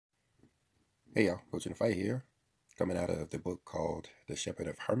Hey y'all, Coach in the Fight here, coming out of the book called The Shepherd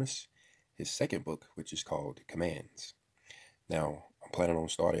of Hermas, his second book, which is called Commands. Now, I'm planning on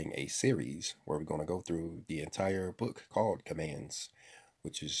starting a series where we're going to go through the entire book called Commands,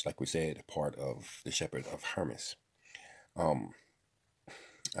 which is, like we said, part of The Shepherd of Hermas. Um,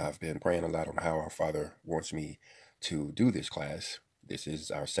 I've been praying a lot on how our Father wants me to do this class. This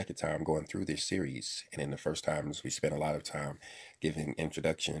is our second time going through this series, and in the first times we spent a lot of time giving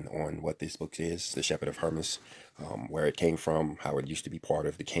introduction on what this book is, The Shepherd of Hermas, where it came from, how it used to be part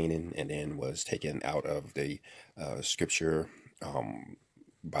of the canon, and then was taken out of the scripture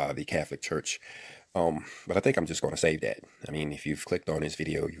by the Catholic Church. But I think I'm just going to save that. I mean, if you've clicked on this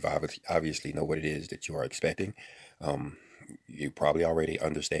video, you've obviously know what it is that you are expecting. Um, you probably already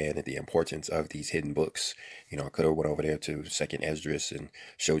understand the importance of these hidden books. You know, I could have went over there to Second Esdras and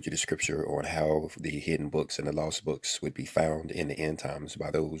showed you the scripture on how the hidden books and the lost books would be found in the end times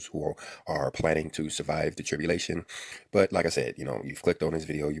by those who are planning to survive the tribulation. But like I said, you know, you've clicked on this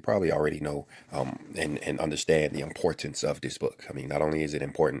video, you probably already know and understand the importance of this book. I mean, not only is it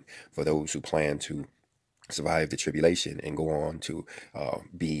important for those who plan to survive the tribulation and go on to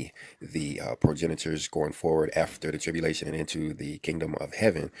be the progenitors going forward after the tribulation and into the kingdom of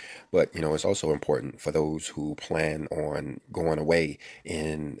heaven. But, you know, it's also important for those who plan on going away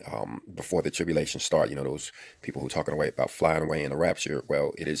in before the tribulation start. You know, those people who are talking away about flying away in the rapture.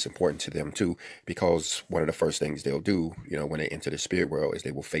 Well, it is important to them too, because one of the first things they'll do, you know, when they enter the spirit world is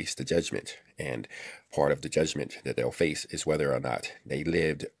they will face the judgment. And part of the judgment that they'll face is whether or not they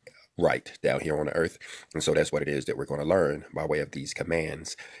lived right down here on the earth. And so that's what it is that we're going to learn by way of these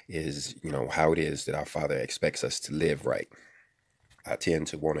commands is, you know, how it is that our Father expects us to live right. I tend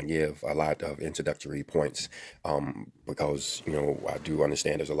to want to give a lot of introductory points because, you know, I do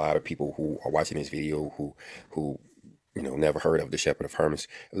understand there's a lot of people who are watching this video who you know, never heard of the Shepherd of Hermas.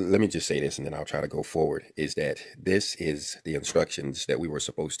 Let me just say this and then I'll try to go forward, is that this is the instructions that we were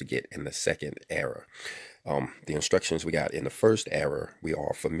supposed to get in the second era. The instructions we got in the first era, we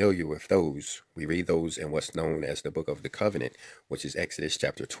are familiar with those. We read those in what's known as the Book of the Covenant, which is Exodus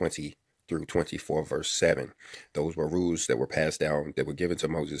chapter 20 through 24, verse 7. Those were rules that were passed down, that were given to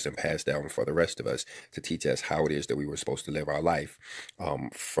Moses and passed down for the rest of us to teach us how it is that we were supposed to live our life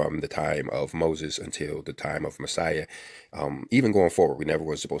from the time of Moses until the time of Messiah. Even going forward, we never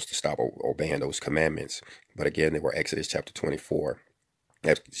were supposed to stop obeying those commandments. But again, they were Exodus chapter 24.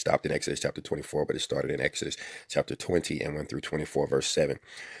 It stopped in Exodus chapter 24, but it started in Exodus chapter 20 and went through 24, verse 7.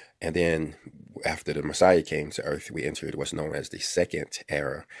 And then after the Messiah came to earth, we entered what's known as the second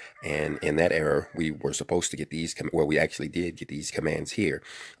era. And in that era, we were supposed to get these, well, we actually did get these commands here,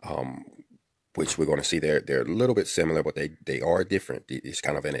 which we're going to see they're a little bit similar, but they are different. It's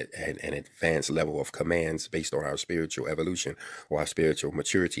kind of an advanced level of commands based on our spiritual evolution or our spiritual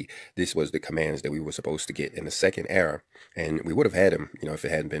maturity. This was the commands that we were supposed to get in the second era, and we would have had them, you know, if it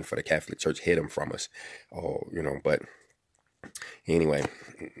hadn't been for the Catholic Church hid them from us, or you know. But anyway,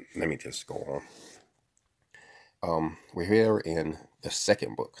 let me just go on. We're here in the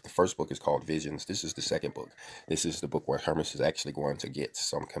second book. The first book is called Visions. This is the second book. This is the book where Hermas is actually going to get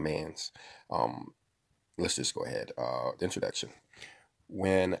some commands. Let's just go ahead. The introduction.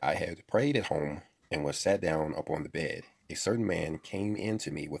 When I had prayed at home and was sat down upon the bed, a certain man came in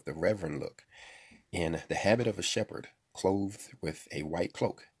to me with a reverend look, in the habit of a shepherd, clothed with a white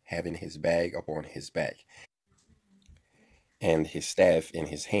cloak, having his bag upon his back, and his staff in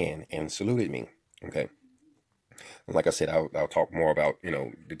his hand, and saluted me. Okay. Like I said, I'll talk more about, you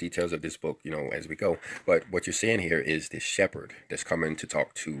know, the details of this book, you know, as we go. But what you're seeing here is this shepherd that's coming to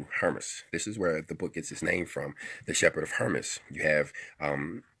talk to Hermas. This is where the book gets its name from, the Shepherd of Hermas. You have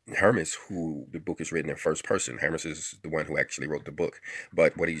Hermas, who the book is written in first person. Hermas is the one who actually wrote the book.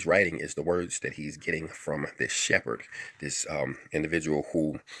 But what he's writing is the words that he's getting from this shepherd, this individual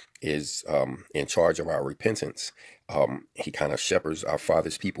who is in charge of our repentance. He kind of shepherds our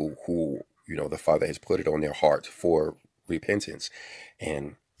Father's people who, you know, the Father has put it on their heart for repentance.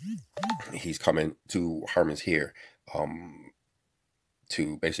 And he's coming to Hermas here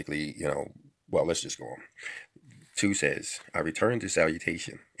to basically, you know, well, let's just go on. 2 says, I returned his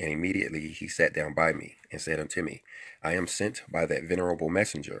salutation, and immediately he sat down by me and said unto me, I am sent by that venerable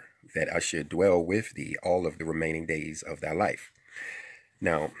messenger, that I should dwell with thee all of the remaining days of thy life.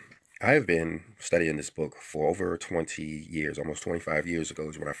 Now, I have been studying this book for over 20 years, almost 25 years ago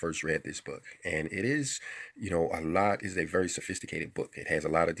is when I first read this book. And it is, you know, is a very sophisticated book. It has a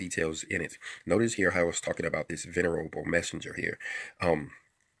lot of details in it. Notice here how I was talking about this venerable messenger here.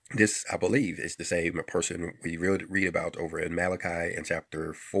 This, I believe, is the same person we read about over in Malachi in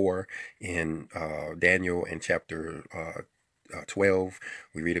chapter 4, in Daniel in chapter 12.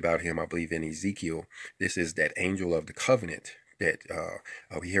 We read about him, I believe, in Ezekiel. This is that angel of the covenant that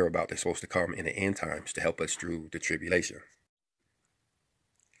we hear about that's supposed to come in the end times to help us through the tribulation.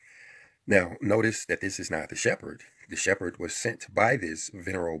 Now, notice that this is not the shepherd. The shepherd was sent by this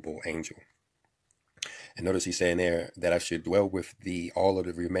venerable angel. And notice he's saying there that I should dwell with thee all of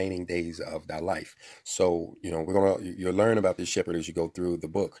the remaining days of thy life. So, you'll learn about this shepherd as you go through the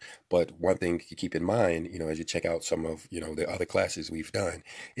book. But one thing to keep in mind, as you check out some of, the other classes we've done,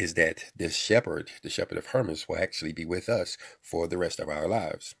 is that this shepherd, the shepherd of Hermas, will actually be with us for the rest of our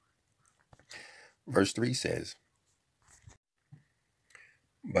lives. Verse 3 says,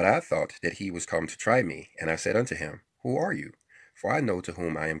 "But I thought that he was come to try me, and I said unto him, Who are you? For I know to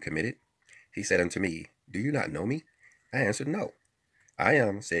whom I am committed. He said unto me, Do you not know me? I answered, No. I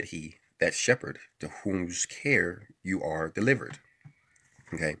am, said he, that shepherd to whose care you are delivered."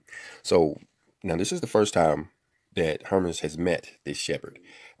 Okay, so now this is the first time that Hermas has met this shepherd.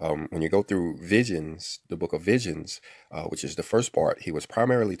 When you go through Visions, the book of Visions, which is the first part, he was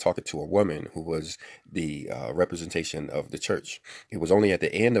primarily talking to a woman who was the representation of the church. It was only at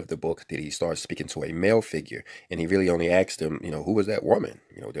the end of the book that he started speaking to a male figure, and he really only asked him, who was that woman,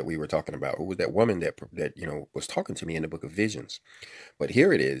 that we were talking about? Who was that woman that was talking to me in the book of Visions? But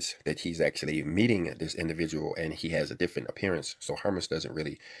here it is that he's actually meeting this individual, and he has a different appearance, so Hermas doesn't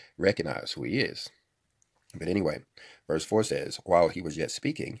really recognize who he is. But anyway, verse 4 says, "While he was yet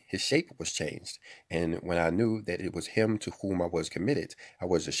speaking, his shape was changed. And when I knew that it was him to whom I was committed, I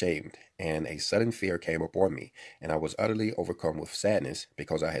was ashamed, and a sudden fear came upon me, and I was utterly overcome with sadness,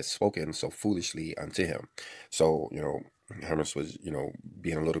 because I had spoken so foolishly unto him." So, Hermas was,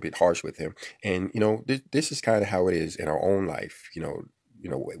 being a little bit harsh with him. And, this is kind of how it is in our own life,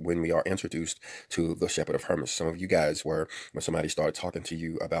 when we are introduced to the shepherd of Hermas. Some of you guys were, when somebody started talking to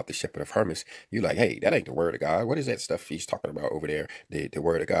you about the shepherd of Hermas, you're like, hey, that ain't the word of God. What is that stuff he's talking about over there? The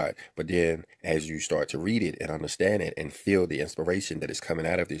word of God. But then as you start to read it and understand it and feel the inspiration that is coming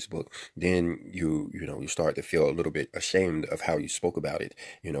out of this book, then you start to feel a little bit ashamed of how you spoke about it,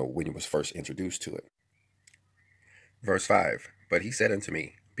 when you was first introduced to it. Verse 5, "But he said unto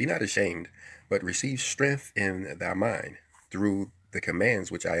me, Be not ashamed, but receive strength in thy mind through the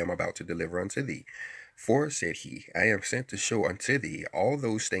commands which I am about to deliver unto thee. For, said he, I am sent to show unto thee all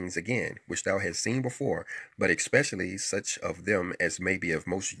those things again, which thou hast seen before, but especially such of them as may be of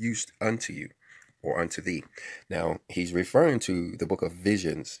most use unto you, or unto thee." Now, he's referring to the book of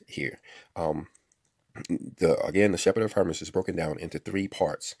Visions here. The shepherd of Hermas is broken down into 3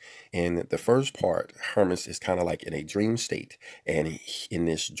 parts. In the first part, Hermas is kind of like in a dream state, and in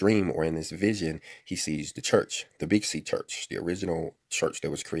this dream or in this vision, he sees the church, the Big C church, the original church that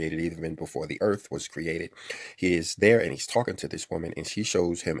was created even before the earth was created. He is there and he's talking to this woman, and she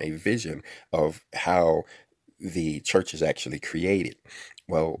shows him a vision of how the church is actually created.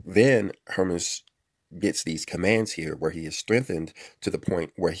 Well, then Hermas gets these commands here where he is strengthened to the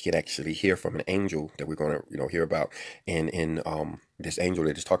point where he can actually hear from an angel that we're going to hear about. And in this angel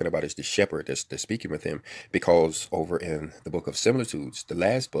that is talking about is the shepherd that's speaking with him, because over in the book of Similitudes, the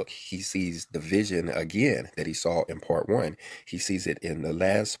last book, he sees the vision again that he saw in part 1. He sees it in the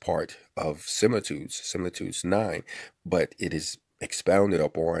last part of Similitudes 9, but it is expounded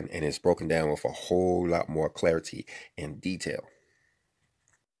upon and is broken down with a whole lot more clarity and detail.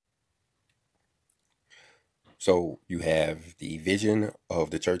 So you have the vision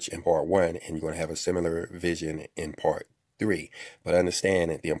of the church in part 1, and you're going to have a similar vision in part 3. But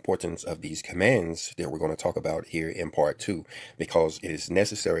understand the importance of these commands that we're going to talk about here in part 2, because it is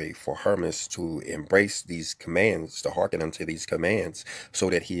necessary for Hermas to embrace these commands, to hearken unto these commands, so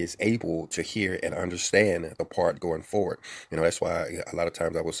that he is able to hear and understand the part going forward. That's why a lot of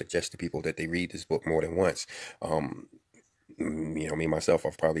times I will suggest to people that they read this book more than once. Me myself,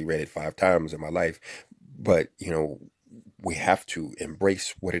 I've probably read it 5 times in my life. But, we have to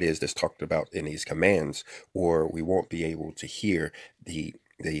embrace what it is that's talked about in these commands, or we won't be able to hear the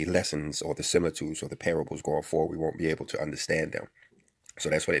lessons or the similitudes or the parables going forward. We won't be able to understand them. So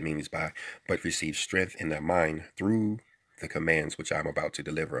that's what it means by, "But receive strength in thy mind through the commands which I am about to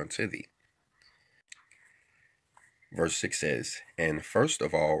deliver unto thee." Verse 6 says, "And first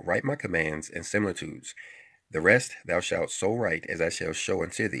of all write my commands and similitudes. The rest thou shalt so write as I shall show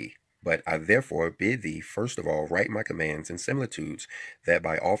unto thee. But I therefore bid thee first of all write my commands and similitudes, that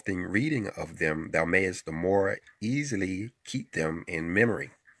by often reading of them thou mayest the more easily keep them in memory."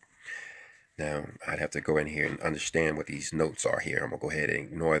 Now, I'd have to go in here and understand what these notes are here. I'm going to go ahead and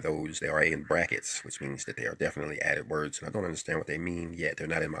ignore those. They are in brackets, which means that they are definitely added words, and I don't understand what they mean yet. They're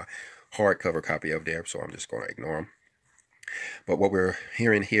not in my hardcover copy of there, so I'm just going to ignore them. But what we're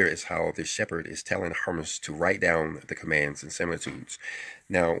hearing here is how the shepherd is telling Hermas to write down the commands and similitudes.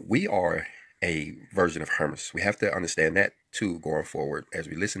 Now, we are a version of Hermas. We have to understand that too going forward as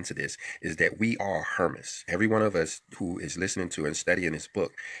we listen to this, is that we are Hermas. Every one of us who is listening to and studying this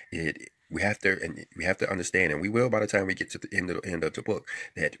book, we have to understand, and we will by the time we get to the end of the book,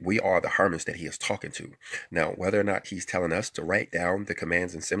 that we are the Hermas that he is talking to. Now, whether or not he's telling us to write down the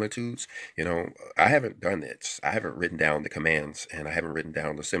commands and similitudes, I haven't done this. I haven't written down the commands, and I haven't written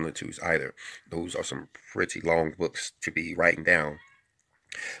down the similitudes either. Those are some pretty long books to be writing down.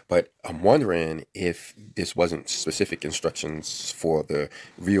 But I'm wondering if this wasn't specific instructions for the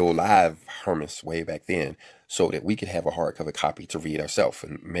real live Hermas way back then, so that we could have a hardcover copy to read ourselves.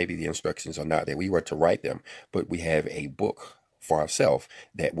 And maybe the instructions are not that we were to write them, but we have a book for ourselves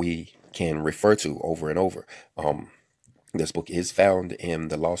that we can refer to over and over. This book is found in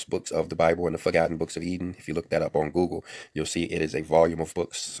the Lost Books of the Bible and the Forgotten Books of Eden. If you look that up on Google, you'll see it is a volume of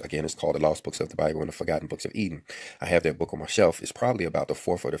books. Again, it's called the Lost Books of the Bible and the Forgotten Books of Eden. I have that book on my shelf. It's probably about the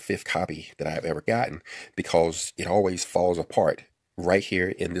fourth or the fifth copy that I've ever gotten, because it always falls apart right here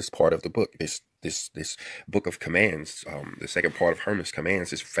in this part of the book. This book of commands, the second part of Hermas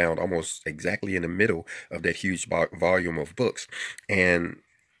commands, is found almost exactly in the middle of that huge volume of books, and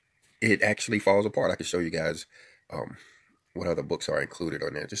it actually falls apart. I can show you guys what other books are included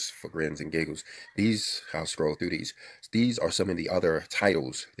on there, just for grins and giggles. I'll scroll through these. These are some of the other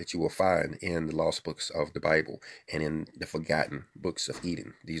titles that you will find in the Lost Books of the Bible and in the Forgotten Books of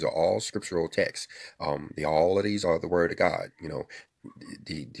Eden. These are all scriptural texts. All of these are the Word of God.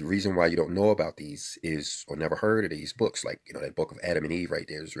 The reason why you don't know about these is, or never heard of these books, like that book of Adam and Eve right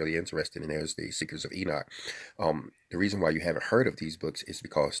there is really interesting, and there's the Secrets of Enoch. The reason why you haven't heard of these books is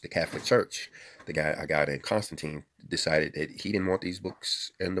because the Catholic Church, a guy named Constantine, decided that he didn't want these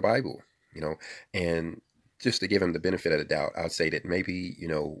books in the Bible, and just to give him the benefit of the doubt, I'd say that maybe,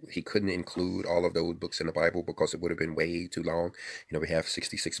 he couldn't include all of those books in the Bible because it would have been way too long. We have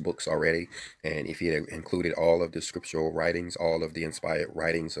 66 books already. And if he had included all of the scriptural writings, all of the inspired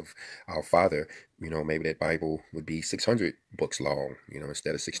writings of our Father, maybe that Bible would be 600 books long,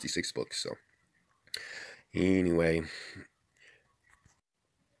 instead of 66 books. So anyway,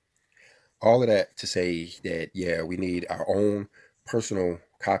 all of that to say that, yeah, we need our own personal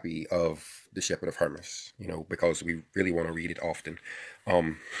copy of The Shepherd of Hermas, because we really want to read it often.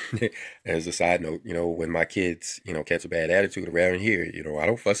 As a side note, when my kids, catch a bad attitude around here, I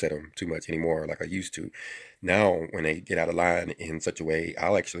don't fuss at them too much anymore like I used to. Now, when they get out of line in such a way,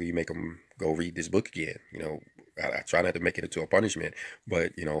 I'll actually make them go read this book again. I try not to make it into a punishment,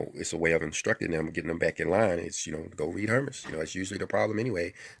 but it's a way of instructing them, getting them back in line. It's go read Hermas. It's usually the problem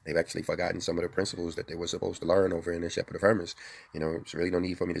anyway. They've actually forgotten some of the principles that they were supposed to learn over in the Shepherd of Hermas. There's really no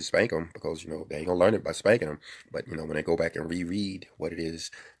need for me to spank them, because they ain't gonna learn it by spanking them. But when they go back and reread what it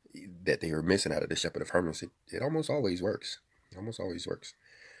is that they were missing out of the Shepherd of Hermas, it almost always works. It almost always works.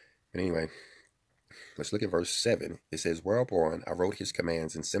 But anyway, let's look at verse 7. It says, "Whereupon I wrote his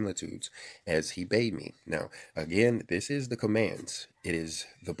commands and similitudes as he bade me." Now, again, this is the commands. It is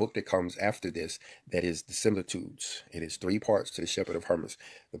the book that comes after this that is the similitudes. It is 3 parts to the Shepherd of Hermas.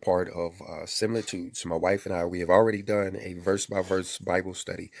 The part of similitudes. My wife and I, we have already done a verse-by-verse Bible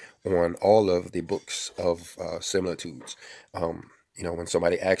study on all of the books of similitudes. When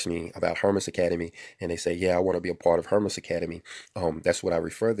somebody asks me about Hermas Academy and they say, yeah, I want to be a part of Hermas Academy, that's what I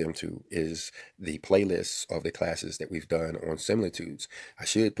refer them to, is the playlists of the classes that we've done on similitudes. I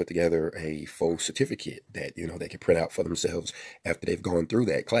should put together a full certificate that, they can print out for themselves after they've gone through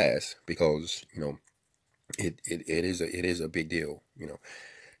that class, because, it is a big deal.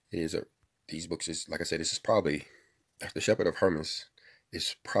 These books is, like I said, this is probably, The Shepherd of Hermas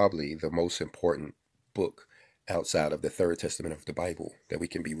is probably the most important book outside of the Third Testament of the Bible that we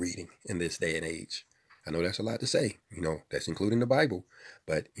can be reading in this day and age. I know that's a lot to say, that's including the Bible.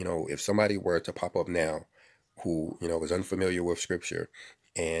 But, if somebody were to pop up now who, is unfamiliar with scripture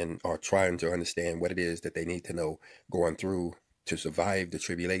and are trying to understand what it is that they need to know going through to survive the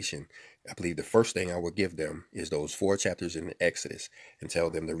tribulation, I believe the first thing I would give them is those 4 chapters in Exodus and tell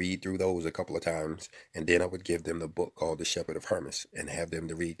them to read through those a couple of times. And then I would give them the book called The Shepherd of Hermas and have them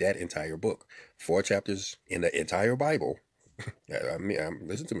to read that entire book. 4 chapters in the entire Bible.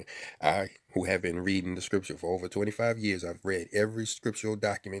 Listen to me. I, who have been reading the scripture for over 25 years, I've read every scriptural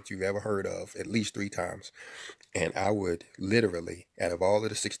document you've ever heard of at least 3 times. And I would literally, out of all of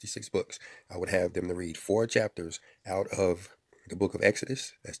the 66 books, I would have them to read 4 chapters out of the book of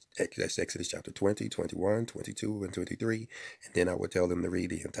Exodus. That's Exodus chapter 20, 21, 22, and 23. And then I would tell them to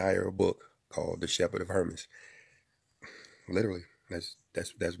read the entire book called The Shepherd of Hermas. Literally.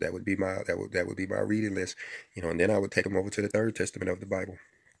 That would be my reading list, and then I would take them over to the Third Testament of the Bible.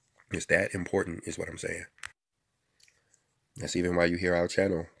 It's that important, is what I'm saying. That's even why you hear our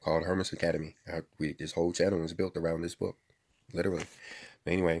channel called Hermas Academy. This whole channel is built around this book, literally.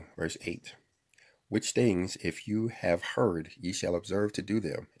 Anyway, verse 8. Which things, if you have heard, ye shall observe to do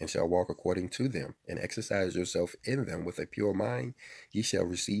them, and shall walk according to them, and exercise yourself in them with a pure mind, ye shall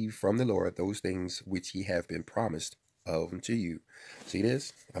receive from the Lord those things which ye have been promised of unto you. See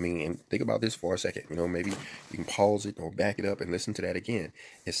this? I mean, and think about this for a second. Maybe you can pause it or back it up and listen to that again.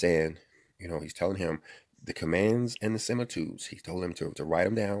 It's saying, he's telling him the commands and the similitudes. He told him to write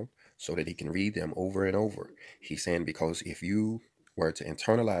them down so that he can read them over and over. He's saying, because if you were to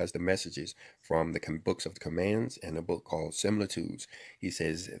internalize the messages from the books of the commands and the book called similitudes, he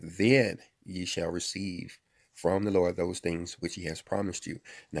says, then ye shall receive from the Lord those things which he has promised you.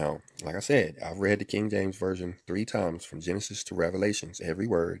 Now, like I said, I've read the King James Version 3 times from Genesis to Revelations, every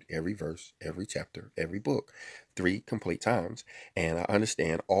word, every verse, every chapter, every book, 3 complete times. And I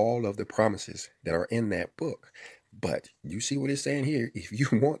understand all of the promises that are in that book. But you see what it's saying here. If you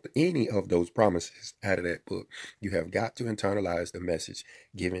want any of those promises out of that book, you have got to internalize the message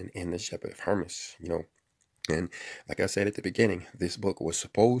given in the Shepherd of Hermas, And like I said at the beginning, this book was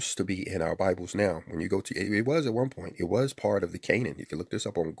supposed to be in our Bibles now. When you go to it was at one point, it was part of the Canaan. If you look this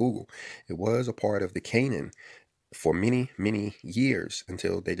up on Google, it was a part of the Canaan for many, many years,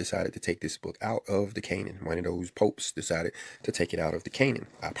 until they decided to take this book out of the Canaan. One of those popes decided to take it out of the Canaan.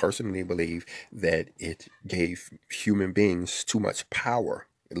 I personally believe that it gave human beings too much power.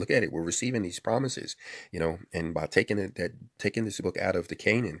 Look at it. We're receiving these promises, and by taking this book out of the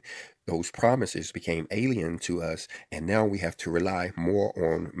Canaan, those promises became alien to us. And now we have to rely more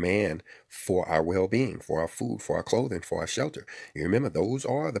on man for our well-being, for our food, for our clothing, for our shelter. You remember, those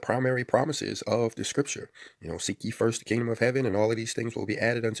are the primary promises of the scripture. Seek ye first the kingdom of heaven, and all of these things will be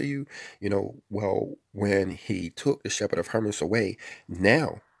added unto you. Well, when he took the Shepherd of Hermas away,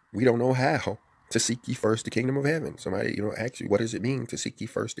 now we don't know how to seek ye first the kingdom of heaven. Somebody, ask you, what does it mean to seek ye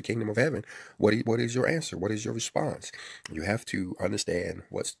first the kingdom of heaven? What is your answer? What is your response? You have to understand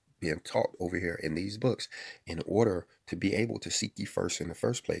what's being taught over here in these books in order to be able to seek ye first in the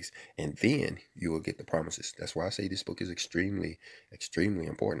first place, and then you will get the promises. That's why I say this book is extremely, extremely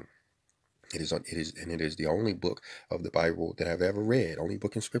important. It is the only book of the Bible that I've ever read, only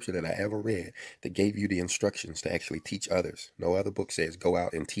book in scripture that I ever read that gave you the instructions to actually teach others. No other book says go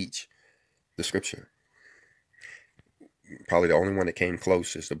out and teach the scripture. Probably the only one that came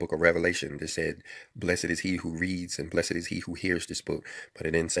close is the book of Revelation that said, blessed is he who reads and blessed is he who hears this book. But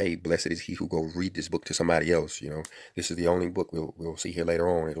it didn't say, blessed is he who go read this book to somebody else. This is the only book we'll see here later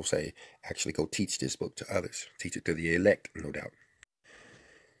on. It'll say, actually go teach this book to others. Teach it to the elect, no doubt.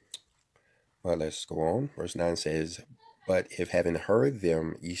 Well, let's go on. Verse 9 says, but if having heard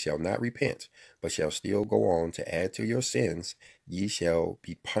them, ye shall not repent, but shall still go on to add to your sins, ye shall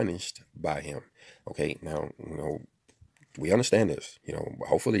be punished by him. Okay, now, we understand this.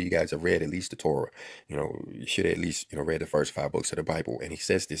 Hopefully you guys have read at least the Torah. You should at least, read the first 5 books of the Bible. And he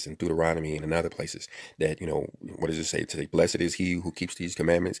says this in Deuteronomy and in other places that, what does it say? To say, blessed is he who keeps these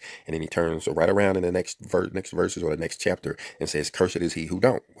commandments. And then he turns right around in the next verses or the next chapter and says, cursed is he who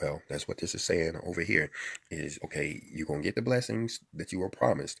don't. Well, that's what this is saying over here is, okay, you're going to get the blessings that you were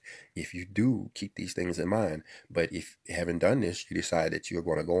promised if you do keep these things in mind. But if you haven't done this, you decide that you're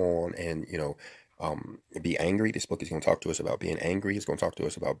going to go on and, be angry. This book is going to talk to us about being angry. It's going to talk to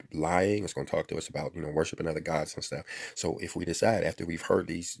us about lying. It's going to talk to us about, worshiping other gods and stuff. So if we decide after we've heard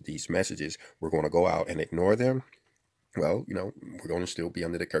these messages, we're going to go out and ignore them, well, we're going to still be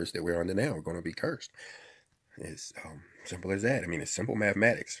under the curse that we're under now. We're going to be cursed. It's simple as that. I mean, it's simple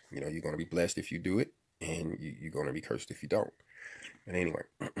mathematics. You're going to be blessed if you do it, and you're going to be cursed if you don't. But anyway,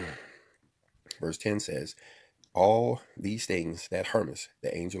 verse 10 says, all these things that Hermas,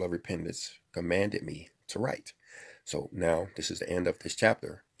 the angel of repentance, commanded me to write. So now this is the end of this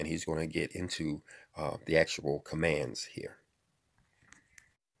chapter, and he's going to get into the actual commands here.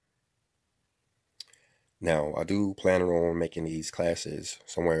 Now, I do plan on making these classes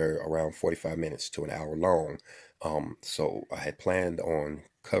somewhere around 45 minutes to an hour long. So I had planned on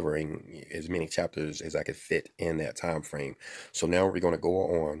covering as many chapters as I could fit in that time frame. So now we're going to go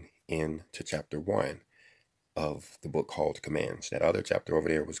on into chapter 1 of the book called Commands. That other chapter over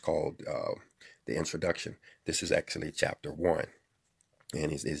there was called the Introduction. This is actually chapter 1,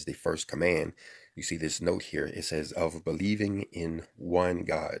 and is the first command. You see this note here. It says of believing in one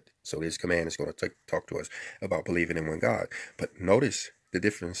God. So this command is going to talk to us about believing in one God. But notice the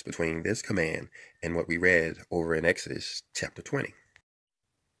difference between this command and what we read over in Exodus chapter 20.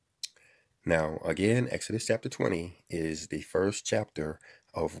 Now, again, Exodus chapter 20 is the first chapter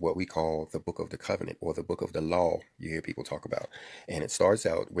of what we call the book of the covenant, or the book of the law you hear people talk about. And it starts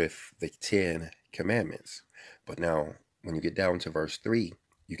out with the 10 commandments. But now, when you get down to verse 3,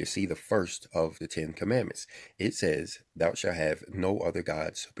 you can see the first of the 10 commandments. It says, "Thou shalt have no other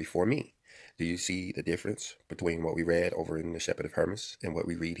gods before me." Do you see the difference between what we read over in the Shepherd of Hermas and what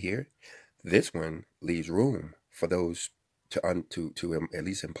we read here? This one leaves room for those to at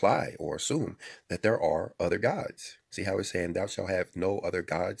least imply or assume that there are other gods. See how it's saying, "Thou shalt have no other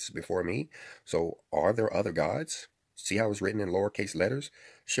gods before me"? So are there other gods? See how it's written in lowercase letters?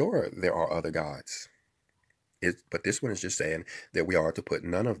 Sure, there are other gods. But this one is just saying that we are to put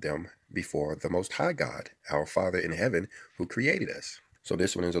none of them before the Most High God, our Father in heaven, who created us. So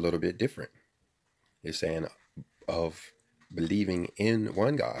this one is a little bit different. It's saying of believing in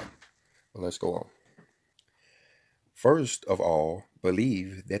one God. Well, let's go on. "First of all,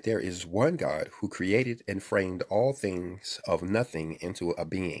 believe that there is one God who created and framed all things of nothing into a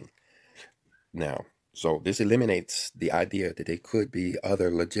being." Now, so this eliminates the idea that there could be other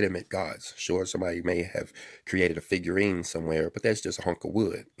legitimate gods. Sure, somebody may have created a figurine somewhere, but that's just a hunk of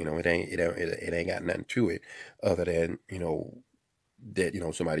wood. It ain't got nothing to it other than,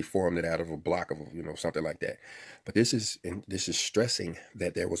 that somebody formed it out of a block of something like that. But this is stressing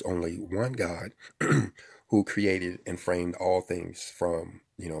that there was only one God who created and framed all things from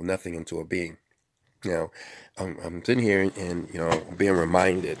nothing into a being. Now, I'm sitting here and being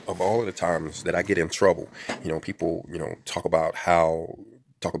reminded of all of the times that I get in trouble. People talk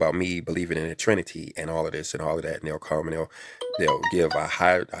about me believing in the Trinity and all of this and all of that, and they'll come and they'll give a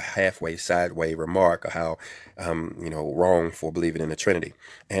halfway sideway remark of how wrong for believing in the Trinity.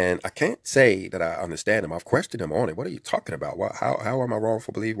 And I can't say that I understand them. I've questioned them on it. What are you talking about? How am I wrong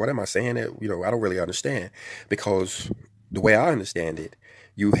for believing? What am I saying that I don't really understand? Because the way I understand it,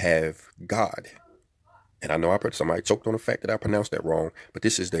 you have God. And I know somebody choked on the fact that I pronounced that wrong, but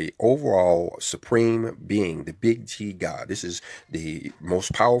this is the overall supreme being, the big G God. This is the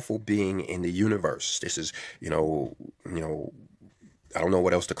most powerful being in the universe. This is, I don't know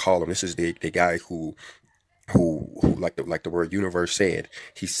what else to call him. This is the guy who like the word universe said.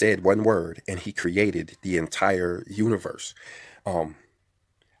 He said one word and he created the entire universe.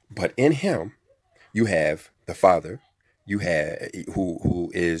 But in him, you have the Father, you have who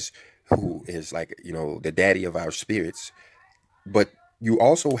is like the daddy of our spirits, but you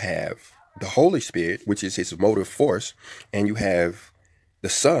also have the Holy Spirit, which is his motive force, and you have the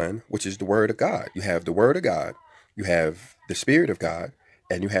Son, which is the Word of God. You have the Word of God, you have the Spirit of God,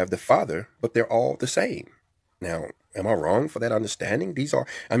 and you have the Father, but they're all the same. Now, am I wrong for that understanding?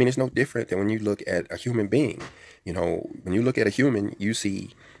 It's no different than when you look at a human being. When you look at a human, you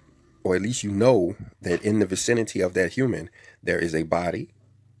see, or at least that in the vicinity of that human, there is a body,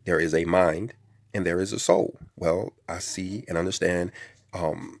 there is a mind, and there is a soul. Well, I see and understand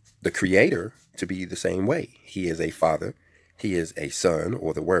the Creator to be the same way. He is a Father, he is a Son,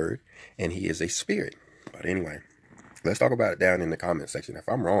 or the Word, and he is a Spirit. But anyway, let's talk about it down in the comment section. If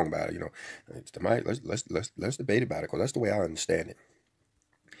I'm wrong about it, let's debate about it, because that's the way I understand it.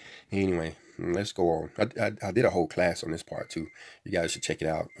 Anyway, let's go on. I did a whole class on this part too. You guys should check it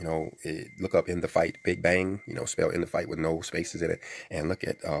out. Look up "In the Fight Big Bang." Spell "In the Fight" with no spaces in it, and look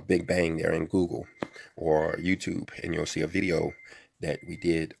at Big Bang there in Google or YouTube, and you'll see a video that we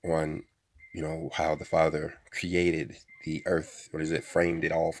did on how the Father created the earth. Framed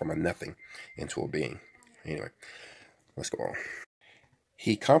it all from a nothing into a being. Anyway, let's go on.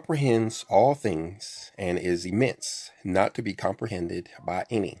 "He comprehends all things and is immense, not to be comprehended by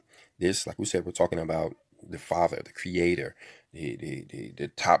any." This, like we said, we're talking about the Father, the Creator,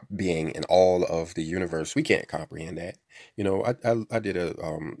 the top being in all of the universe. We can't comprehend that. I did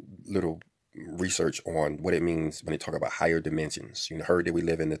a little research on what it means when they talk about higher dimensions. You heard that we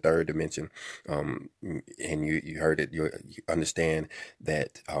live in the third dimension, and you heard it. You understand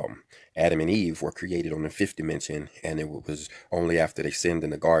that Adam and Eve were created on the fifth dimension, and it was only after they sinned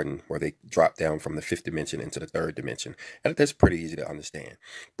in the garden where they dropped down from the fifth dimension into the third dimension. And that's pretty easy to understand.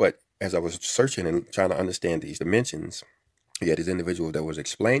 But as I was searching and trying to understand these dimensions, you had this individual that was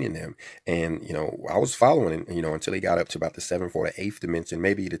explaining them, and I was following it, until he got up to about the seventh or the eighth dimension,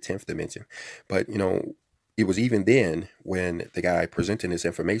 maybe the 10th dimension. But it was even then when the guy presenting this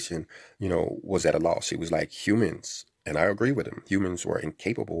information, was at a loss. He was like, humans, and I agree with him, humans were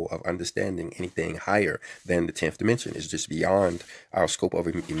incapable of understanding anything higher than the 10th dimension. It's just beyond our scope of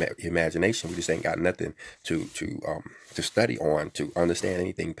imagination. We just ain't got nothing to study on to understand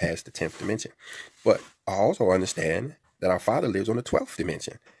anything past the 10th dimension. But I also understand that our Father lives on the 12th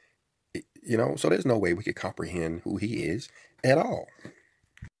dimension. So there's no way we could comprehend who he is at all.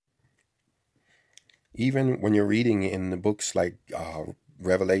 even when you're reading in the books like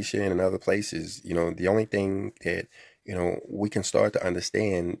Revelation and other places, the only thing that, we can start to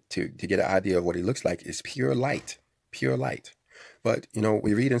understand to get an idea of what he looks like is pure light, pure light. But,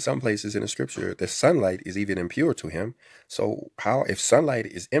 we read in some places in the scripture that sunlight is even impure to him. So how, if sunlight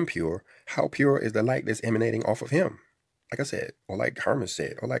is impure, how pure is the light that's emanating off of him? Like I said, or like Hermas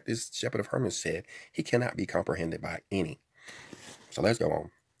said, or like this shepherd of Hermas said, he cannot be comprehended by any. So let's go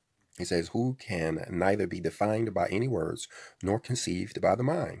on. He says, who can neither be defined by any words nor conceived by the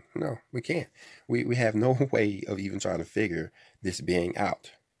mind. No, we can't. We have no way of even trying to figure this being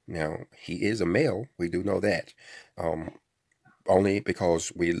out. Now, he is a male. We do know that. Only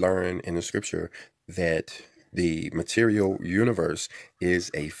because we learn in the scripture that the material universe is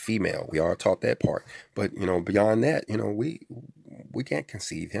a female. We are taught that part. But, beyond that, we can't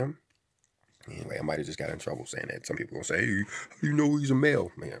conceive him. Anyway, I might have just got in trouble saying that. Some people will say, hey, he's a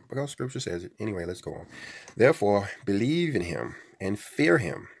male. Man, because scripture says it. Anyway, let's go on. Therefore, believe in him and fear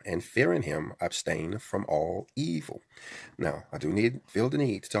him, and fearing him, abstain from all evil. Now, I do feel the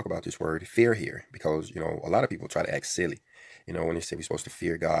need to talk about this word fear here, because, a lot of people try to act silly. When they say we're supposed to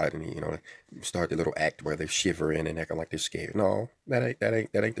fear God, and start the little act where they're shivering and acting like they're scared. No, that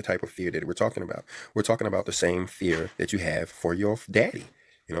ain't the type of fear that we're talking about. We're talking about the same fear that you have for your daddy.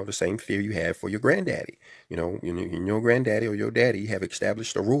 The same fear you have for your granddaddy. Your granddaddy or your daddy have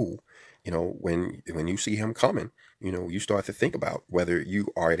established a rule. When you see him coming, you start to think about whether you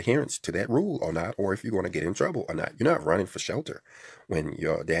are adherent to that rule or not, or if you're going to get in trouble or not. You're not running for shelter when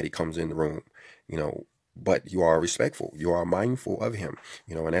your daddy comes in the room, but you are respectful. You are mindful of him,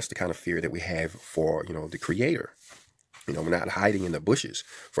 and that's the kind of fear that we have for, the Creator. We're not hiding in the bushes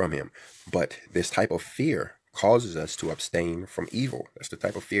from him, but this type of fear causes us to abstain from evil. That's the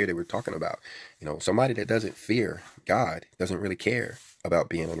type of fear that we're talking about. Somebody that doesn't fear God doesn't really care about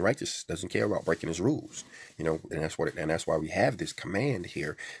being unrighteous, doesn't care about breaking his rules. And that's why we have this command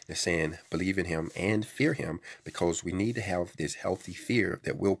here that's saying believe in him and fear him, because we need to have this healthy fear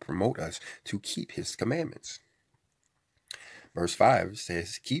that will promote us to keep his commandments. Verse 5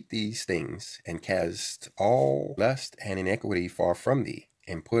 says, keep these things and cast all lust and iniquity far from thee,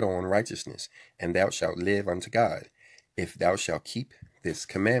 and put on righteousness, and thou shalt live unto God, if thou shalt keep this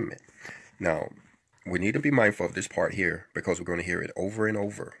commandment. Now, we need to be mindful of this part here, because we're going to hear it over and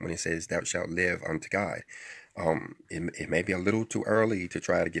over when it says thou shalt live unto God. It may be a little too early to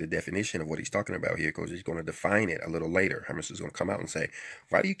try to get a definition of what he's talking about here, because he's going to define it a little later. Hermas is going to come out and say,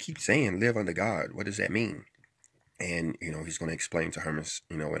 why do you keep saying live unto God? What does that mean? And, he's going to explain to Hermas,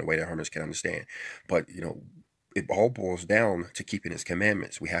 in a way that Hermas can understand. But, it all boils down to keeping his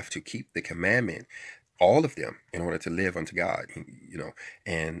commandments. We have to keep the commandment, all of them, in order to live unto God,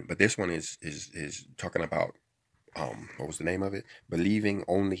 but this one is talking about, what was the name of it? Believing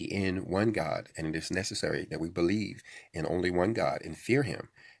only in one God. And it is necessary that we believe in only one God and fear him,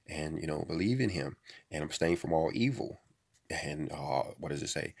 and, believe in him and abstain from all evil. And what does it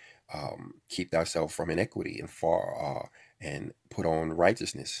say? Keep thyself from iniquity and put on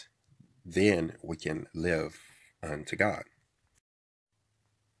righteousness. Then we can live unto God.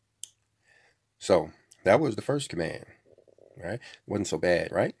 So that was the first command, right? Wasn't so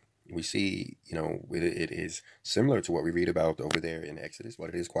bad, right? We see, it is similar to what we read about over there in Exodus, but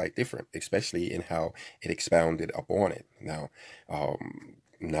it is quite different, especially in how it expounded upon it. Now,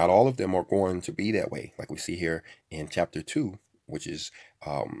 not all of them are going to be that way, like we see here in chapter 2, which is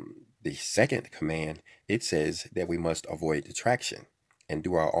the second command. It says that we must avoid detraction and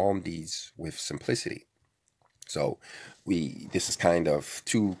do our alms deeds with simplicity. So this is kind of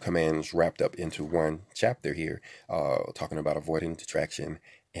two commands wrapped up into one chapter here, talking about avoiding detraction,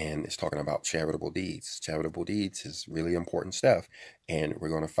 and it's talking about charitable deeds. Charitable deeds is really important stuff, and we're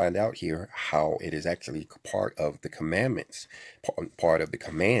going to find out here how it is actually part of the commandments, part of the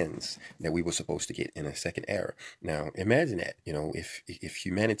commands that we were supposed to get in a second era. Now, imagine that, if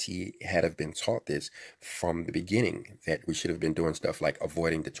humanity had have been taught this from the beginning, that we should have been doing stuff like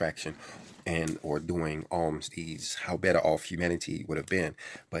avoiding detraction or doing alms deeds, how better off humanity would have been.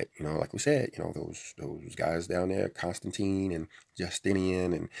 But, like we said, those guys down there, Constantine and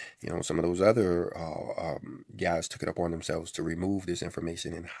Justinian, and some of those other guys took it upon themselves to remove this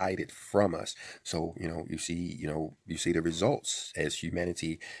information and hide it from us. So you see the results as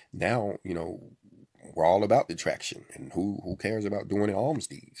humanity now. We're all about detraction, and who cares about doing alms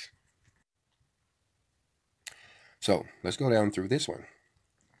deeds? So let's go down through this one.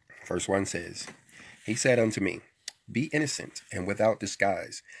 Verse 1 says, he said unto me, be innocent and without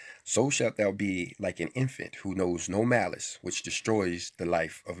disguise, so shalt thou be like an infant who knows no malice, which destroys the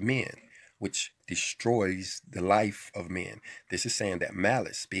life of men. which destroys the life of men. This is saying that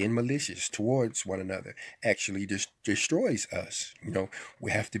malice, being malicious towards one another, actually just destroys us.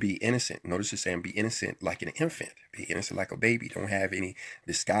 We have to be innocent. Notice it's saying be innocent like an infant, be innocent like a baby. Don't have any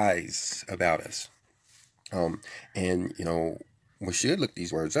disguise about us. And we should look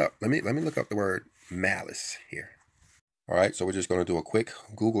these words up. Let me look up the word malice here. All right, so we're just going to do a quick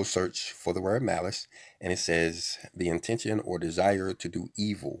Google search for the word malice, and it says the intention or desire to do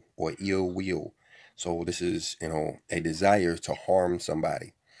evil or ill will. So this is, a desire to harm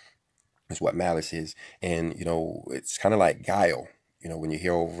somebody is what malice is. And, it's kind of like guile, when you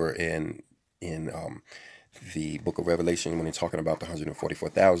hear over in the book of Revelation, when it's talking about the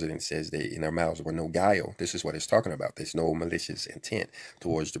 144,000, it says that in their mouths were no guile. This is what it's talking about. There's no malicious intent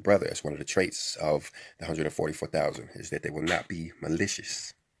towards the brother. That's one of the traits of the 144,000, is that they will not be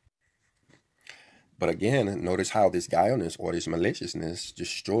malicious. But again, notice how this guilelessness or this maliciousness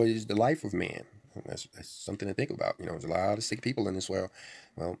destroys the life of man. That's something to think about. There's a lot of sick people in this world.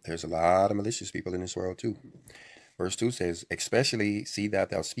 Well, there's a lot of malicious people in this world too. Verse 2 says, especially see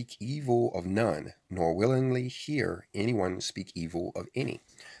that thou speak evil of none, nor willingly hear anyone speak evil of any.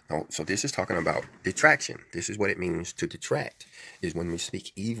 Now, so this is talking about detraction. This is what it means to detract, is when we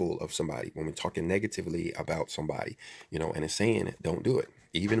speak evil of somebody, when we're talking negatively about somebody, and it's saying don't do it.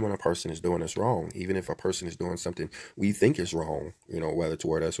 Even when a person is doing us wrong, even if a person is doing something we think is wrong, whether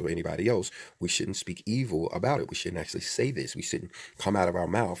toward us or anybody else, we shouldn't speak evil about it. We shouldn't actually say this. We shouldn't come out of our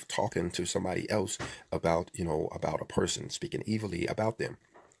mouth talking to somebody else about, about a person, speaking evilly about them.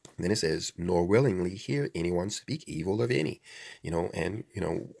 And then it says, nor willingly hear anyone speak evil of any,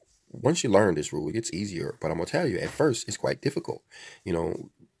 once you learn this rule, it gets easier. But I'm going to tell you, at first, it's quite difficult,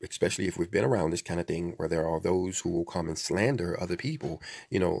 especially if we've been around this kind of thing where there are those who will come and slander other people.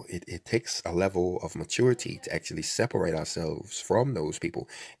 It takes a level of maturity to actually separate ourselves from those people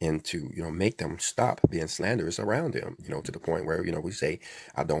and to, make them stop being slanderous around them, to the point where, we say,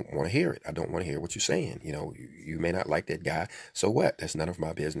 I don't want to hear it. I don't want to hear what you're saying. You may not like that guy. So what? That's none of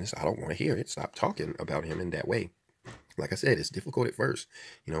my business. I don't want to hear it. Stop talking about him in that way. Like I said, it's difficult at first,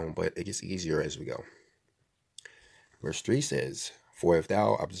 but it gets easier as we go. Verse 3 says, for if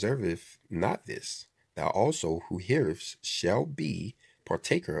thou observest not this, thou also who hearest shall be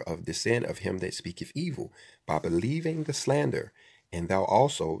partaker of the sin of him that speaketh evil, by believing the slander, and thou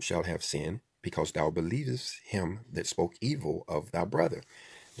also shalt have sin, because thou believest him that spoke evil of thy brother.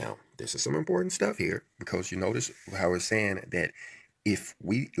 Now, this is some important stuff here, because you notice how it's saying that if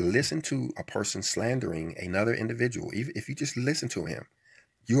we listen to a person slandering another individual, even if you just listen to him,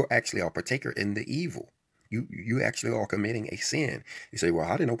 you're actually a partaker in the evil. You actually are committing a sin. You say, well,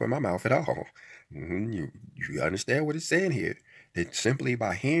 I didn't open my mouth at all. You understand what it's saying here? That simply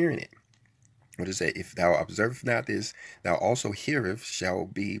by hearing it, what does it say? If thou observest not this, thou also hearest shall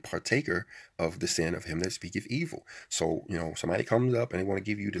be partaker of the sin of him that speaketh evil. So, somebody comes up and they want to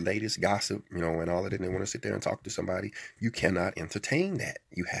give you the latest gossip, and all of it, and they want to sit there and talk to somebody. You cannot entertain that.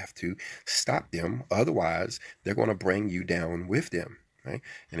 You have to stop them. Otherwise, they're going to bring you down with them, right?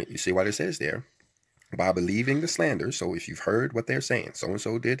 And you see what it says there. By believing the slander. So if you've heard what they're saying, so and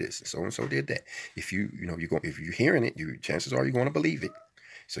so did this, so and so did that. If if you're hearing it, chances are you're going to believe it.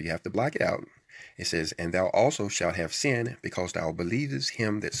 So you have to block it out. It says, and thou also shalt have sin, because thou believest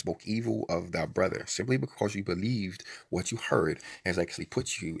him that spoke evil of thy brother. Simply because you believed what you heard has actually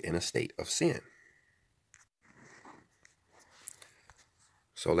put you in a state of sin.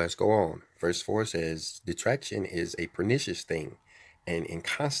 So let's go on. Verse 4 says, detraction is a pernicious thing, an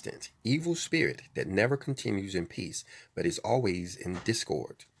inconstant, evil spirit that never continues in peace, but is always in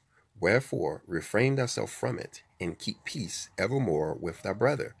discord. Wherefore, refrain thyself from it, and keep peace evermore with thy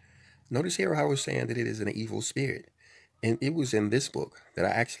brother. Notice here how it's saying that it is an evil spirit. And it was in this book that I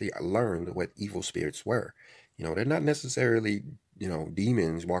actually learned what evil spirits were. They're not necessarily,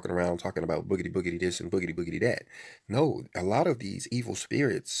 demons walking around talking about boogity boogity this and boogity boogity that. No, a lot of these evil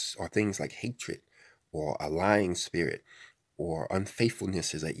spirits are things like hatred or a lying spirit, or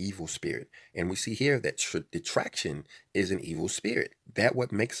unfaithfulness is an evil spirit. And we see here that detraction is an evil spirit. That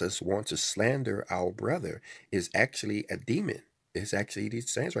what makes us want to slander our brother is actually a demon. It's actually, it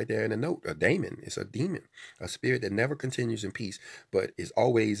stands right there in the note, a daemon. It's a demon, a spirit that never continues in peace, but is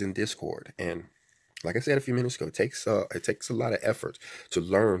always in discord. And like I said a few minutes ago, it takes a lot of effort to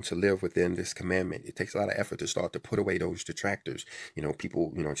learn to live within this commandment. It takes a lot of effort to start to put away those detractors.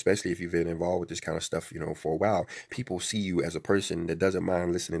 People, especially if you've been involved with this kind of stuff, for a while, people see you as a person that doesn't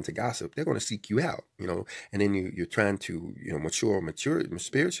mind listening to gossip. They're going to seek you out, and then you're trying to, mature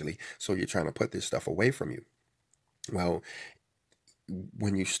spiritually. So you're trying to put this stuff away from you. Well,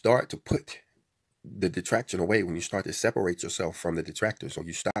 when you start to put the detraction away, when you start to separate yourself from the detractors, or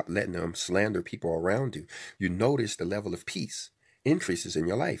you stop letting them slander people around you, you notice the level of peace increases in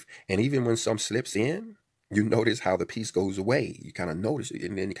your life. And even when some slips in, you notice how the peace goes away. You kind of notice it,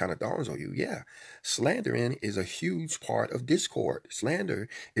 and then it kind of dawns on you, yeah, slandering is a huge part of discord. Slander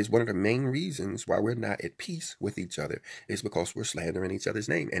is one of the main reasons why we're not at peace with each other, is because we're slandering each other's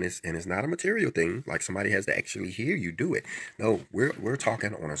name. And it's not a material thing, like somebody has to actually hear you do it. No, we're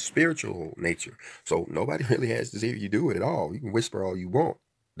talking on a spiritual nature. So nobody really has to hear you do it at all. You can whisper all you want.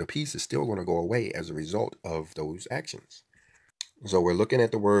 The peace is still going to go away as a result of those actions. So we're looking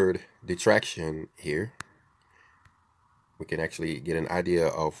at the word detraction here. We can actually get an idea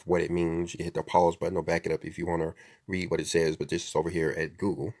of what it means. You can hit the pause button or back it up if you want to read what it says, but this is over here at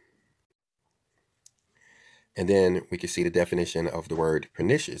Google. And then we can see the definition of the word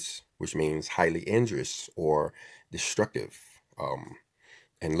pernicious, which means highly injurious or destructive.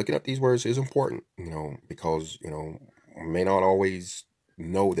 And looking up these words is important, because, we may not always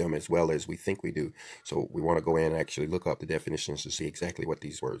know them as well as we think we do. So we want to go in and actually look up the definitions to see exactly what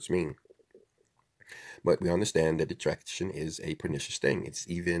these words mean. But we understand that detraction is a pernicious thing. It's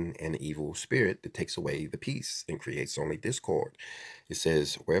even an evil spirit that takes away the peace and creates only discord. It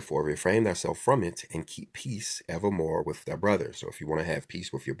says, wherefore refrain thyself from it and keep peace evermore with thy brother. So if you want to have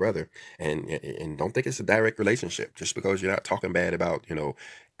peace with your brother, and don't think it's a direct relationship, just because you're not talking bad about,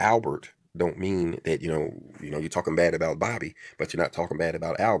 Albert, don't mean that, you're talking bad about Bobby, but you're not talking bad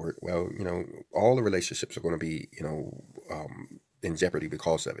about Albert. Well, all the relationships are going to be, in jeopardy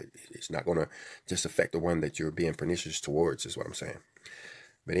because of it. It's not going to just affect the one that you're being pernicious towards, is what I'm saying.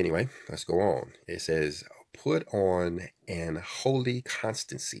 But anyway, let's go on. It says, put on an holy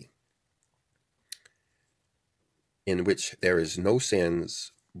constancy, in which there is no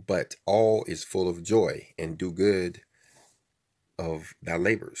sins, but all is full of joy, and do good of thy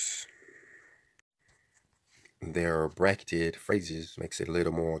labors. Their bracketed phrases makes it a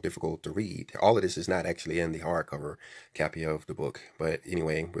little more difficult to read. All of this is not actually in the hardcover copy of the book, but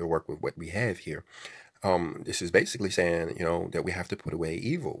anyway, we'll work with what we have here. This is basically saying, that we have to put away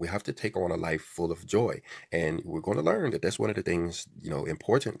evil. We have to take on a life full of joy. And we're going to learn that that's one of the things,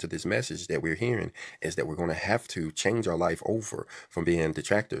 important to this message that we're hearing, is that we're going to have to change our life over from being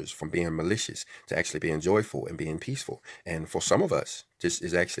detractors, from being malicious, to actually being joyful and being peaceful. And for some of us, this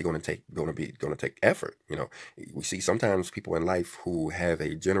is actually going to take effort. We see sometimes people in life who have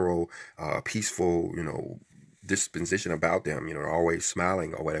a general, peaceful, disposition about them, always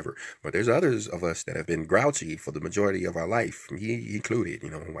smiling or whatever. But there's others of us that have been grouchy for the majority of our life, me included.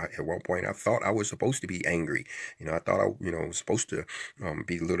 At one point I thought I was supposed to be angry. I thought I, was supposed to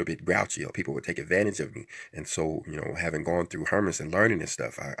be a little bit grouchy, or people would take advantage of me. And so, having gone through Hermas and learning this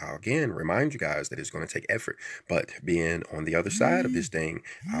stuff, I'll again remind you guys that it's going to take effort. But being on the other side of this thing,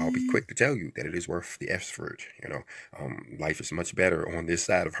 I'll be quick to tell you that it is worth the effort. Life is much better on this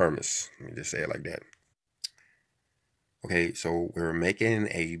side of Hermas. Let me just say it like that. Okay, so we're making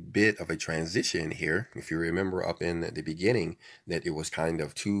a bit of a transition here. If you remember up in the beginning, that it was kind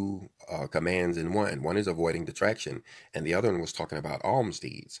of two commands in one. One is avoiding detraction, and the other one was talking about alms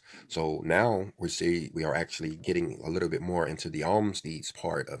deeds. So now we are actually getting a little bit more into the alms deeds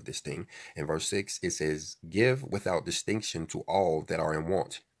part of this thing. In verse 6, it says, give without distinction to all that are in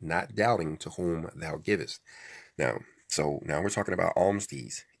want, not doubting to whom thou givest. So now we're talking about alms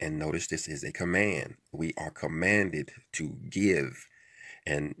deeds, and notice this is a command. We are commanded to give,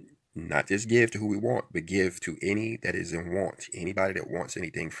 and not just give to who we want, but give to any that is in want, anybody that wants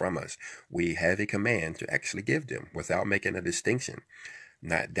anything from us. We have a command to actually give them without making a distinction,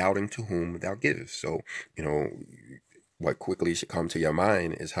 not doubting to whom thou givest. So, what quickly should come to your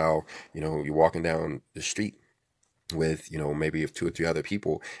mind is how, you're walking down the street with, maybe two or three other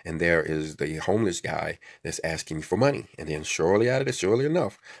people, and there is the homeless guy that's asking you for money. And then surely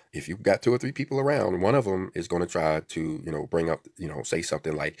enough, if you've got two or three people around, one of them is going to try to, bring up, say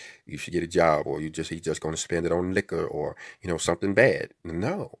something like, you should get a job, or he's just going to spend it on liquor, or, something bad.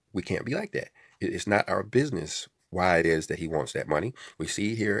 No, we can't be like that. It's not our business why it is that he wants that money. We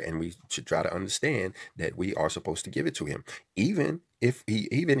see here, and we should try to understand that we are supposed to give it to him, even if he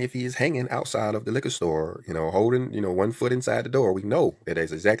is hanging outside of the liquor store, holding, 1 foot inside the door. We know that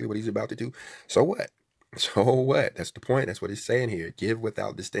is exactly what he's about to do. So what? So what? That's the point. That's what it's saying here. Give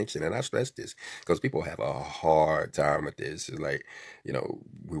without distinction. And I stress this because people have a hard time with this. It's like,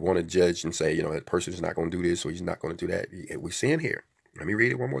 we want to judge and say, that person's not going to do this, or he's not going to do that. We're seeing here. Let me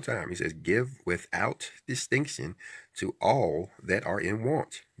read it one more time. He says, give without distinction to all that are in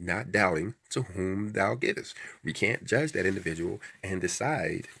want, not doubting to whom thou givest. We can't judge that individual and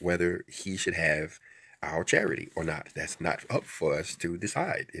decide whether he should have our charity or not. That's not up for us to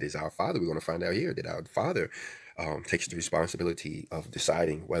decide. It is our Father. We're going to find out here that our Father takes the responsibility of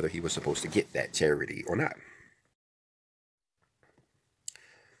deciding whether he was supposed to get that charity or not.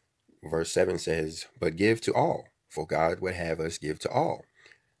 Verse 7 says, "But give to all, for God would have us give to all,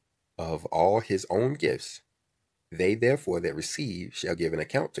 of all his own gifts. They therefore that receive shall give an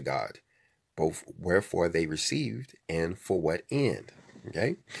account to God, both wherefore they received and for what end."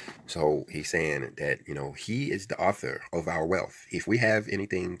 Okay, so he's saying that, he is the author of our wealth. If we have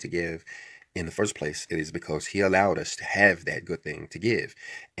anything to give in the first place, it is because he allowed us to have that good thing to give.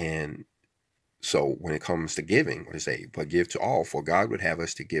 And so when it comes to giving, what does it say? But give to all, for God would have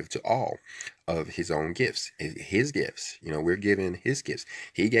us to give to all of his own gifts, his gifts. We're giving his gifts.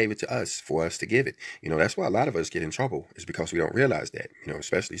 He gave it to us for us to give it. That's why a lot of us get in trouble, is because we don't realize that,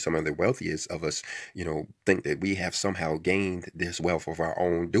 especially some of the wealthiest of us, think that we have somehow gained this wealth of our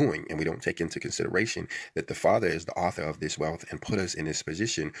own doing. And we don't take into consideration that the Father is the author of this wealth and put us in this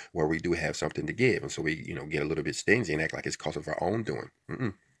position where we do have something to give. And so we, get a little bit stingy and act like it's because of our own doing.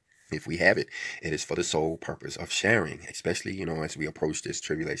 If we have it, it is for the sole purpose of sharing, especially, as we approach this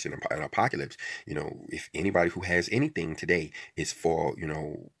tribulation and apocalypse. If anybody who has anything today is for,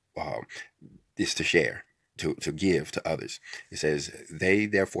 is to share, to give to others. It says, "They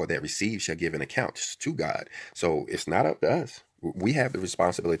therefore that receive shall give an account to God." So it's not up to us. We have the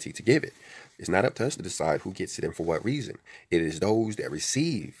responsibility to give it. It's not up to us to decide who gets it and for what reason. It is those that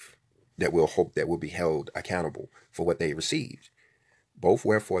receive that will hope that will be held accountable for what they received. Both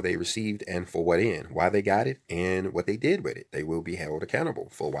wherefore they received and for what end, why they got it and what they did with it. They will be held accountable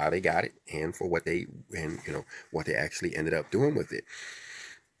for why they got it and for what they actually ended up doing with it.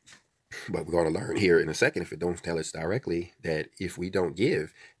 But we're going to learn here in a second, if it don't tell us directly, that if we don't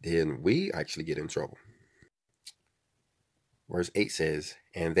give, then we actually get in trouble. Verse 8 says,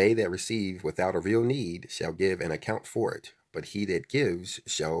 "And they that receive without a real need shall give an account for it, but he that gives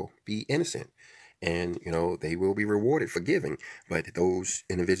shall be innocent." And, they will be rewarded for giving. But those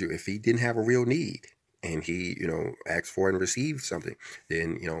individuals, if he didn't have a real need and he, asked for and received something,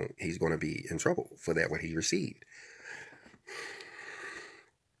 then, he's going to be in trouble for that, what he received.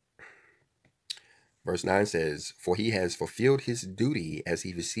 Verse 9 says, "For he has fulfilled his duty as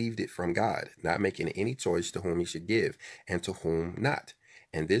he received it from God, not making any choice to whom he should give and to whom not.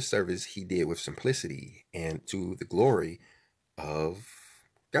 And this service he did with simplicity and to the glory of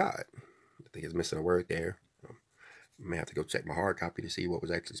God." I think it's missing a word there. I may have to go check my hard copy to see what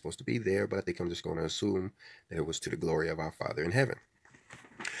was actually supposed to be there, but I think I'm just going to assume that it was to the glory of our Father in heaven.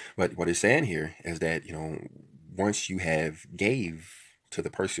 But what it's saying here is that, once you have gave to the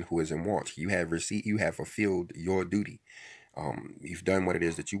person who is in want, you have fulfilled your duty. You've done what it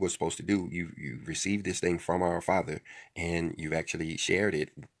is that you were supposed to do. You received this thing from our Father, and you've actually shared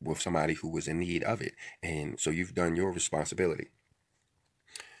it with somebody who was in need of it. And so you've done your responsibility.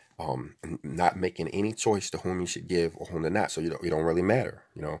 Not making any choice to whom you should give or whom to not. So it don't really matter.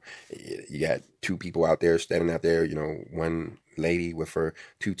 You got two people out there standing out there. One lady with her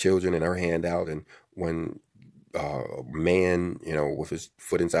two children and her hand out, and one man, with his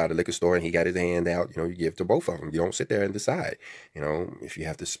foot inside the liquor store and he got his hand out. You give to both of them. You don't sit there and decide. If you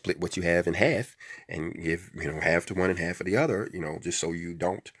have to split what you have in half and give, half to one and half to the other, just so you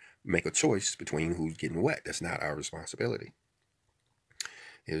don't make a choice between who's getting what. That's not our responsibility.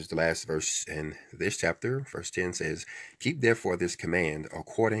 Here's the last verse in this chapter. Verse 10 says, "Keep therefore this command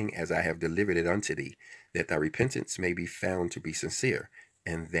according as I have delivered it unto thee, that thy repentance may be found to be sincere,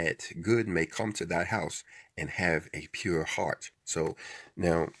 and that good may come to thy house, and have a pure heart." So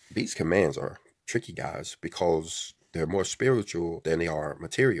now these commands are tricky, guys, because they're more spiritual than they are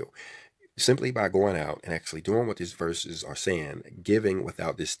material. Simply by going out and actually doing what these verses are saying, giving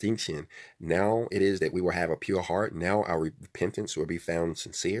without distinction, now it is that we will have a pure heart. Now our repentance will be found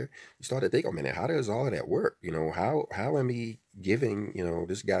sincere. You start to think, a minute, how does all of that work? How am I giving,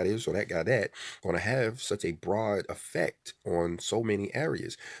 this guy this or that guy that, going to have such a broad effect on so many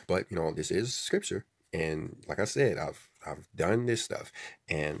areas? But, this is scripture. And like I said, I've done this stuff,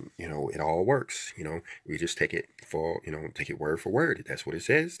 and it all works. We just take it word for word. That's what it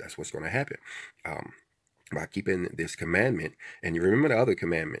says. That's what's going to happen. By keeping this commandment, and you remember the other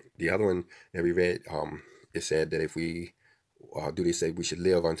commandment, the other one that we read, it said that if we do this, say we should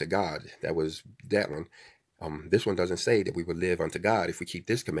live unto God. That was that one. This one doesn't say that we will live unto God if we keep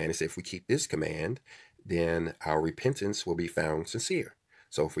this command. It says if we keep this command, then our repentance will be found sincere.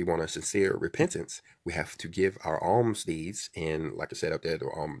 So if we want a sincere repentance, we have to give our alms deeds, and like I said up there, to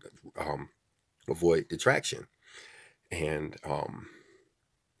avoid detraction. And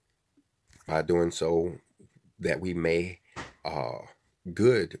by doing so, that we may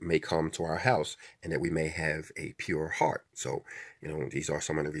good may come to our house and that we may have a pure heart. So, these are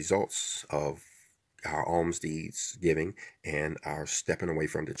some of the results of our alms deeds giving and our stepping away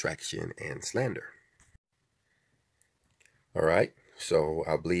from detraction and slander. All right, so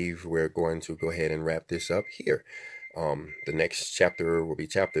I believe we're going to go ahead and wrap this up here. The next chapter will be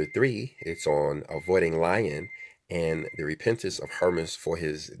chapter 3. It's on avoiding lying and the repentance of Hermas for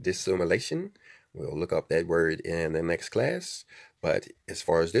his dissimulation. We'll look up that word in the next class. But as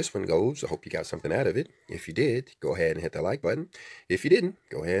far as this one goes, I hope you got something out of it. If you did, go ahead and hit the like button. If you didn't,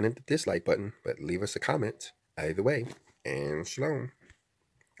 go ahead and hit the dislike button, but leave us a comment either way. And shalom.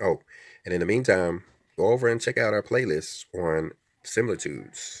 Oh, and in the meantime, go over and check out our playlists on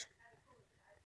similitudes.